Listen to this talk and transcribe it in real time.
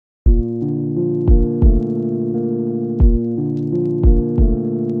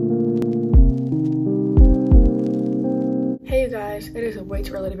way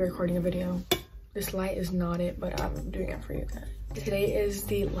too early to be recording a video. This light is not it, but I'm doing it for you guys. Today is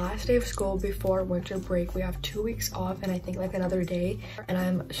the last day of school before winter break. We have 2 weeks off and I think like another day, and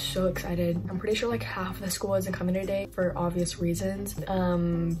I'm so excited. I'm pretty sure like half of the school isn't coming today for obvious reasons,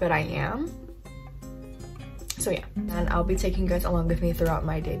 but I am. So yeah, and I'll be taking you guys along with me throughout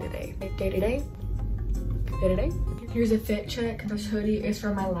my day-to-day. Here's a fit check. This hoodie is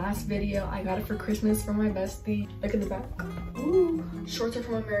from my last video. I got it for Christmas from my bestie. Look at the back. Ooh. Shorts are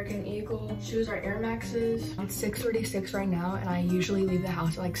from American Eagle. Shoes are Air Maxes. It's 6:36 right now, and I usually leave the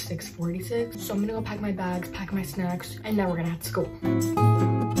house at like 6:46. So I'm gonna go pack my bags, pack my snacks, and then we're gonna head to school.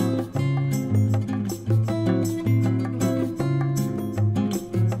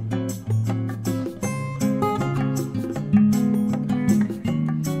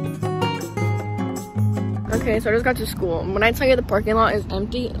 Okay, so I just got to school. When I tell you the parking lot is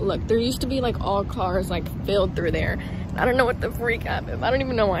empty, look, there used to be like all cars like filled through there. I don't know what the freak happened. I don't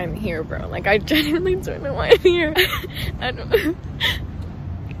even know why I'm here, bro. Like, I genuinely don't know why I'm here. I don't.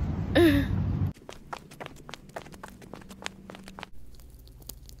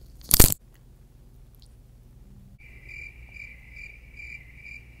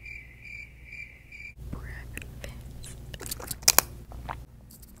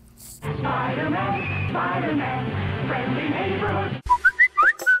 Spider-Man, friendly neighborhood.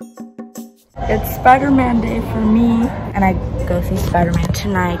 It's Spider-Man day for me, and I go see Spider-Man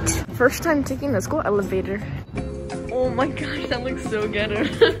tonight. First time taking the school elevator. Oh my gosh, that looks so ghetto.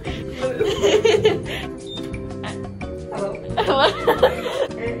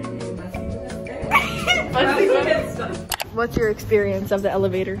 What's your experience of the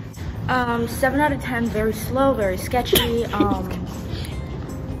elevator? 7 out of 10, very slow, very sketchy,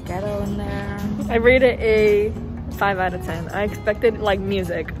 ghetto in there. I rate it a 5 out of 10. I expected like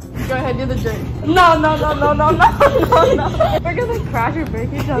music. Go ahead, do the jerk. No. We're gonna crash or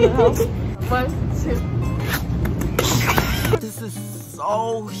break each other. 1, 2. This is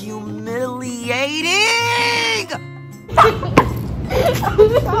so humiliating!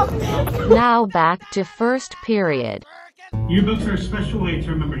 Now back to first period. Yearbooks are a special way to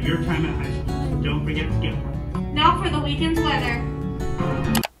remember your time at high school. Don't forget to get one. Now for the weekend's weather.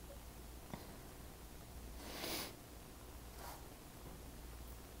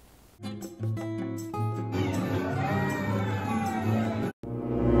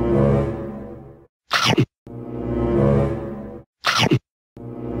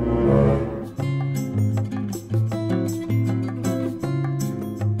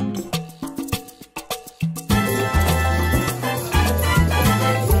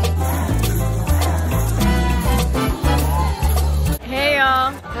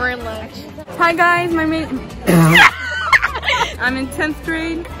 Hi guys, I'm in 10th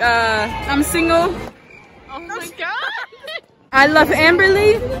grade. I'm single. Oh my god! I love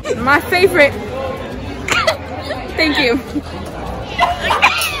Amberly, my favorite. Thank you.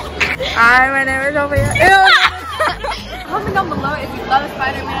 My name is over here. Comment down below if you love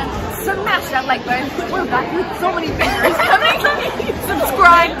Spider-Man. Smash that like button. We're back with so many fingers coming.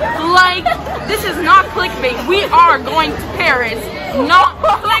 Subscribe, like. This is not clickbait. We are going to Paris. Not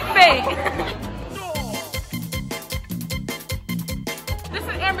clickbait. This is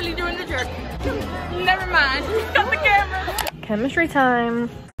Amberly doing the jerk. Never mind. Cut the camera. Chemistry time.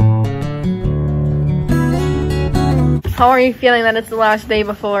 How are you feeling that it's the last day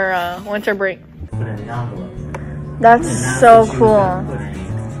before winter break? Put it in an envelope. That's so cool.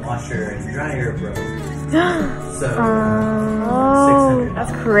 Washer and dryer broke. So, oh,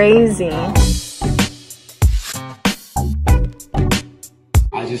 that's crazy.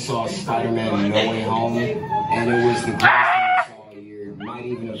 I just saw Spider-Man No Way Home, and it was the best thing I saw all year. Might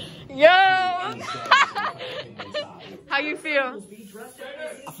even have. Yo! How you feel?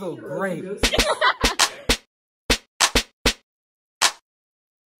 I feel great.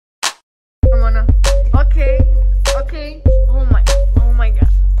 I'm gonna. Okay. Oh my god.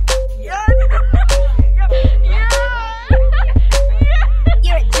 Yeah.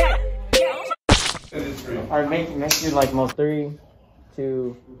 You're a jerk. Alright, make your like most 3,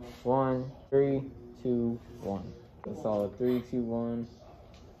 2, 1, 3, 2, 1. That's all. 3, 2, 1.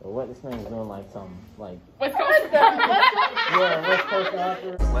 So what this man is doing like something like West Coast. yeah, West Coast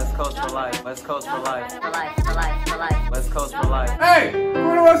rapper. West Coast for life. West Coast for life. For life, for life, for life. West Coast for life. Hey,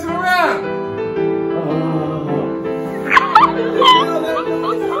 we're gonna watch him around.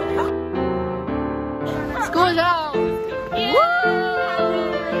 School's out.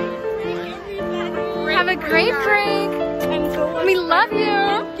 Have a great break. We love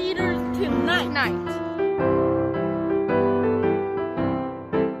you. Theaters tonight.